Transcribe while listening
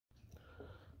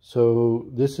So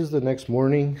this is the next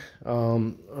morning.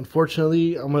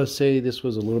 Unfortunately, I'm going to say this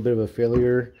was a little bit of a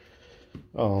failure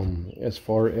as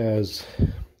far as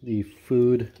the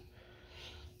food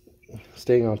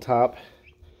staying on top.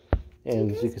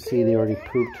 And as you can see, they already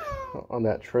pooped on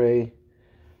that tray.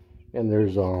 And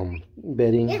there's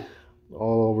bedding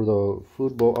all over the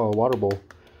food bowl, water bowl.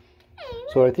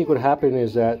 So I think what happened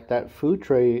is that that food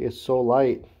tray is so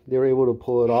light, they were able to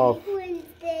pull it off.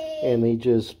 And they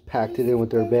just packed it in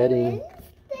with their bedding.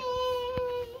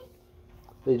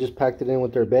 They just packed it in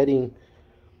with their bedding.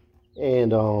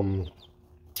 And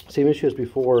same issue as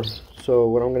before. So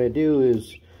what I'm going to do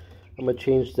is I'm going to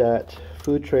change that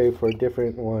food tray for a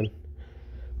different one.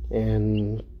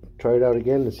 And try it out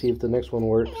again to see if the next one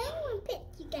works.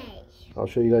 I'll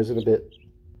show you guys in a bit.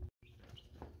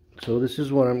 So this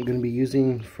is what I'm going to be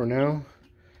using for now.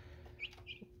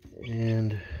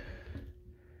 And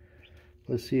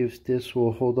let's see if this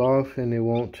will hold off and it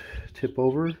won't tip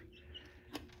over.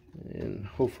 And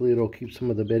hopefully it'll keep some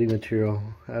of the bedding material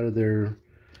out of their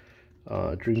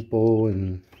drink bowl,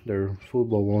 and their food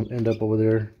bowl won't end up over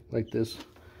there like this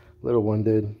little one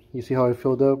did. You see how I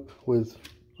filled up with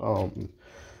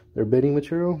their bedding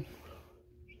material?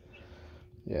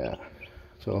 Yeah.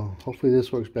 So hopefully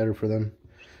this works better for them.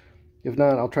 If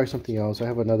not, I'll try something else. I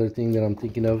have another thing that I'm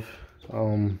thinking of.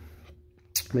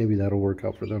 Maybe that'll work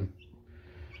out for them.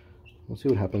 We'll see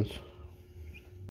what happens.